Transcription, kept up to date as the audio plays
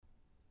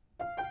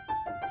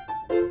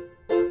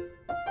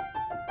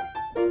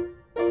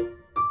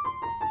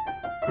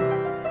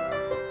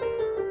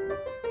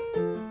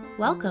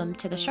Welcome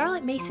to the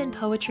Charlotte Mason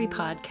Poetry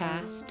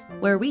Podcast,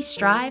 where we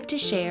strive to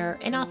share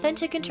an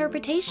authentic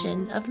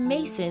interpretation of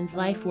Mason's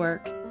life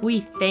work. We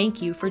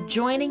thank you for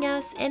joining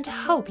us and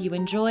hope you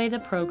enjoy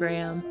the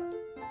program.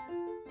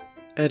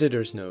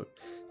 Editor's note: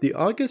 the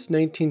August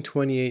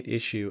 1928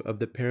 issue of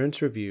the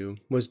Parents' Review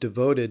was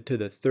devoted to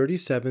the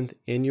 37th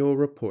annual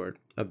report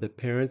of the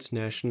Parents'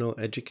 National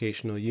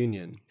Educational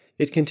Union.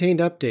 It contained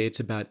updates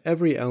about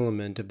every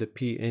element of the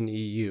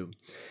PNEU,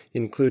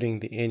 including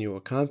the annual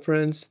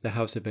conference, the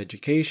House of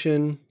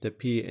Education, the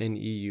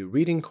PNEU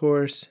reading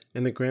course,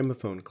 and the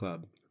Gramophone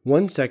Club.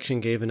 One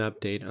section gave an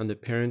update on the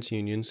Parents'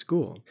 Union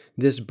School.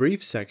 This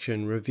brief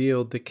section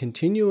revealed the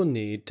continual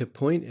need to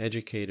point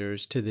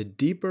educators to the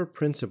deeper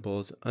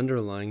principles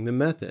underlying the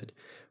method,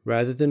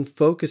 rather than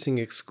focusing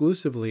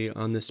exclusively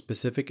on the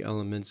specific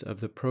elements of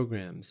the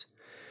programs.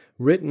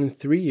 Written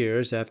 3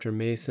 years after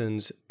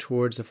Mason's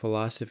Towards a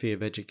Philosophy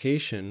of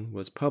Education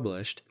was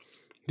published,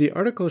 the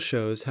article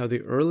shows how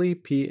the early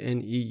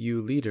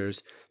PNEU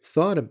leaders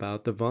thought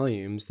about the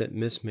volumes that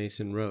Miss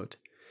Mason wrote.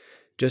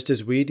 Just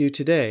as we do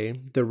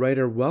today, the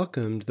writer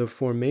welcomed the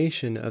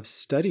formation of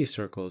study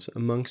circles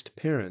amongst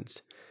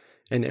parents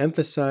and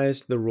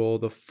emphasized the role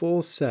the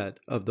full set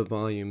of the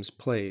volumes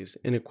plays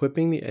in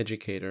equipping the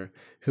educator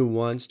who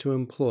wants to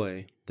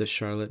employ the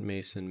Charlotte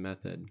Mason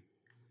method.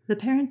 The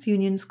Parents'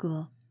 Union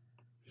School.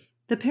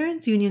 The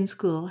Parents' Union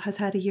School has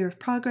had a year of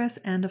progress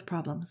and of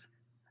problems.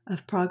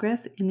 Of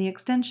progress in the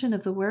extension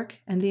of the work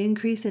and the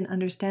increase in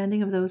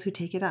understanding of those who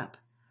take it up.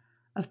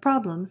 Of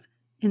problems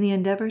in the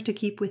endeavor to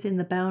keep within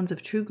the bounds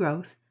of true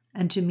growth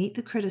and to meet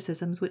the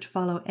criticisms which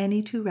follow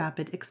any too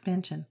rapid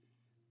expansion.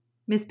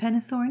 Miss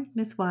Pennethorne,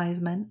 Miss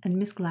Wiseman, and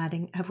Miss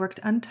Gladding have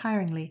worked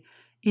untiringly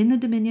in the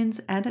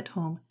Dominions and at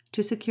home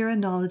to secure a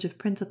knowledge of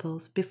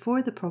principles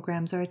before the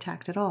programs are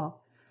attacked at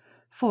all.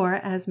 For,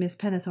 as Miss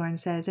Pennethorne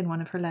says in one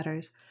of her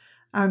letters,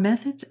 our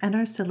methods and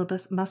our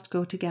syllabus must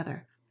go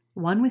together.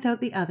 One without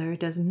the other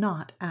does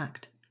not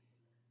act.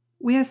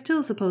 We are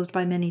still supposed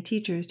by many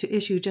teachers to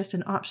issue just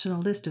an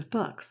optional list of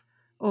books,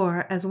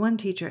 or, as one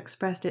teacher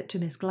expressed it to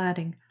Miss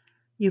Gladding,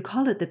 you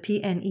call it the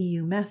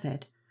PNEU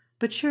method,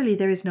 but surely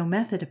there is no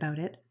method about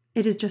it.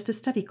 It is just a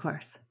study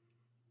course.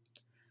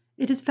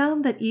 It is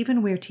found that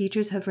even where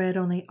teachers have read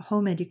only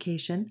home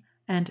education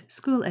and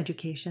school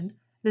education,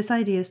 this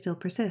idea still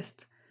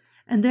persists,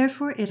 and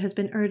therefore it has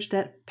been urged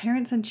that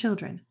parents and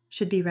children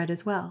should be read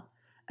as well,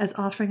 as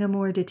offering a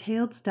more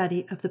detailed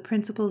study of the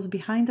principles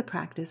behind the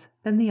practice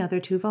than the other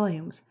two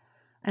volumes,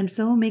 and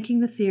so making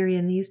the theory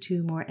in these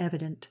two more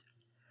evident.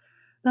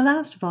 The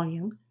last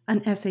volume,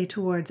 An Essay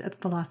Towards a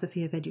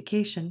Philosophy of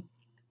Education,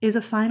 is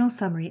a final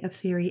summary of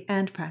theory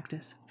and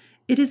practice.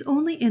 It is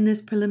only in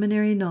this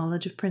preliminary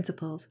knowledge of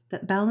principles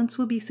that balance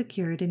will be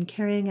secured in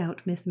carrying out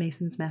Miss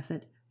Mason's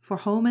method, for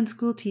home and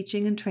school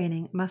teaching and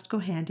training must go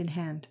hand in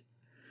hand.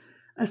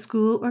 A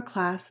school or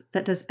class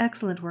that does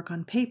excellent work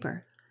on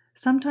paper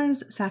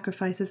sometimes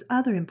sacrifices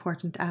other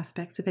important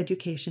aspects of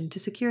education to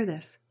secure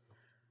this.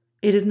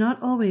 It is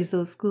not always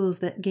those schools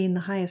that gain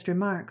the highest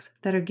remarks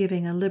that are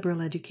giving a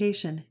liberal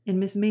education in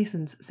Miss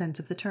Mason's sense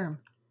of the term.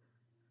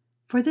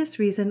 For this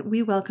reason,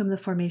 we welcome the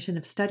formation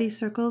of study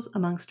circles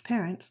amongst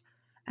parents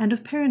and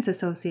of parents'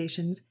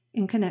 associations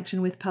in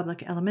connection with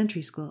public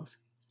elementary schools.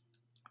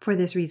 For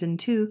this reason,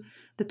 too,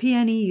 the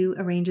PNEU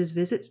arranges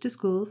visits to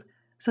schools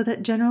so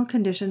that general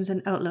conditions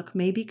and outlook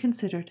may be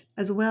considered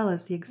as well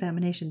as the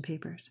examination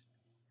papers.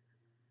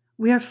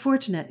 We are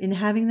fortunate in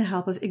having the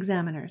help of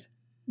examiners,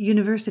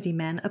 university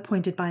men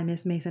appointed by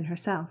Miss Mason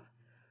herself,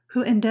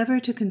 who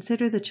endeavor to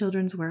consider the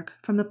children's work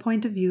from the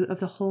point of view of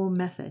the whole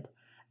method,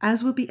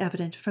 as will be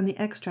evident from the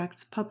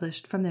extracts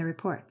published from their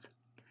reports.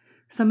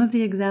 Some of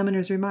the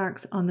examiners'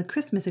 remarks on the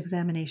Christmas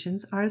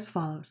examinations are as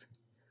follows.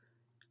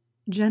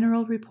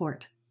 General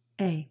Report.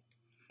 A.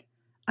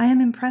 I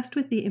am impressed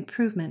with the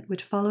improvement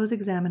which follows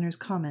examiners'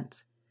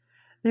 comments.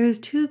 There is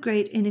too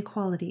great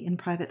inequality in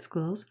private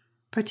schools,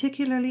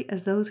 particularly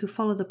as those who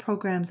follow the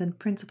programs and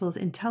principles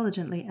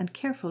intelligently and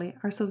carefully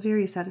are so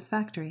very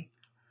satisfactory.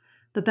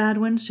 The bad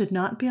ones should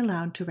not be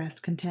allowed to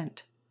rest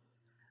content.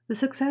 The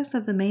success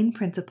of the main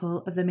principle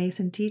of the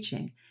Mason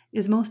teaching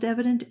is most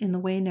evident in the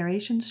way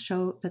narrations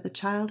show that the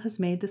child has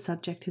made the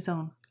subject his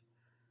own.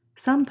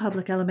 Some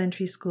public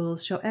elementary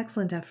schools show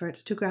excellent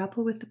efforts to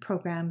grapple with the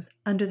programs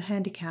under the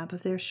handicap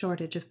of their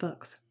shortage of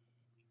books.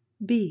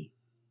 B.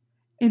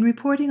 In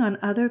reporting on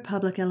other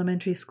public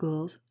elementary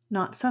schools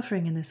not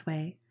suffering in this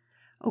way,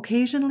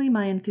 occasionally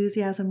my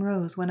enthusiasm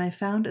rose when I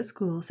found a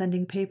school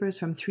sending papers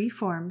from 3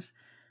 forms,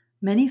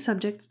 many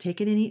subjects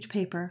taken in each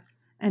paper,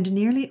 and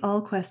nearly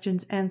all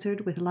questions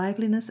answered with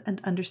liveliness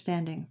and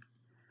understanding.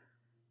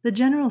 The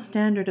general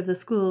standard of the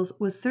schools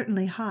was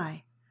certainly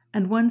high,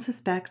 and one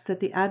suspects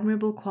that the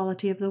admirable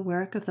quality of the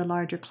work of the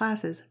larger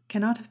classes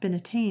cannot have been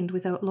attained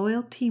without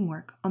loyal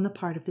teamwork on the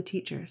part of the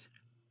teachers.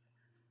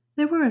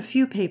 There were a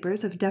few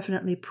papers of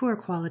definitely poor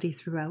quality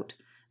throughout,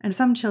 and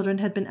some children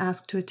had been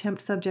asked to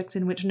attempt subjects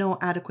in which no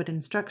adequate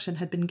instruction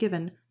had been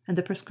given and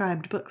the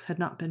prescribed books had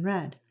not been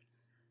read.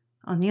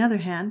 On the other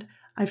hand,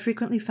 I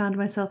frequently found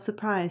myself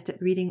surprised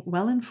at reading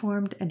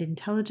well-informed and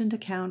intelligent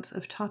accounts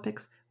of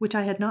topics which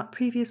I had not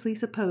previously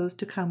supposed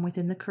to come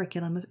within the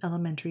curriculum of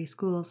elementary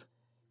schools.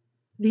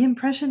 The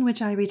impression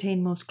which I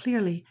retain most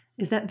clearly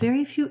is that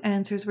very few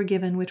answers were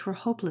given which were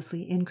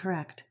hopelessly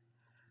incorrect.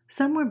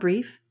 Some were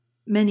brief,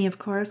 many, of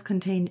course,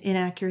 contained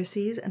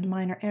inaccuracies and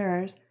minor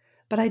errors,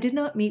 but I did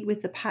not meet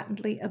with the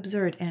patently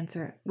absurd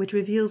answer, which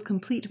reveals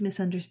complete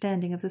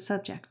misunderstanding of the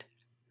subject.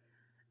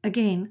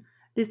 Again,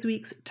 this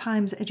week's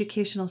Times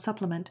Educational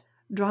Supplement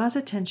draws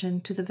attention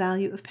to the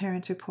value of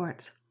parents'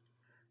 reports.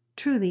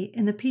 Truly,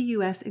 in the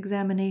PUS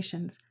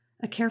examinations,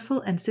 a careful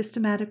and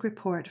systematic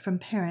report from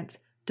parents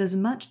does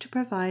much to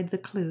provide the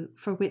clue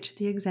for which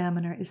the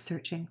examiner is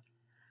searching.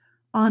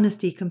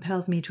 Honesty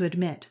compels me to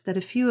admit that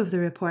a few of the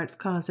reports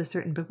caused a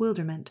certain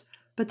bewilderment,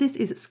 but this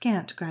is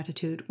scant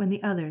gratitude when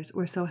the others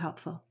were so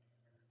helpful.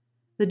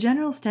 The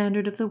general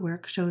standard of the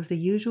work shows the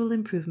usual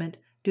improvement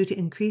due to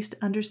increased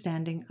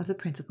understanding of the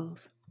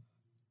principles.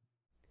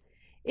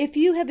 If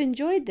you have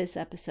enjoyed this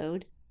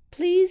episode,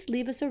 please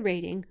leave us a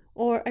rating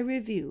or a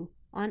review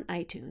on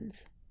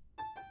iTunes.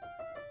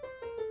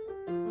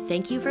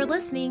 Thank you for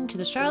listening to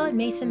the Charlotte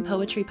Mason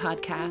Poetry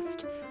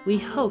Podcast. We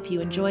hope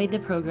you enjoyed the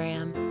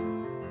program.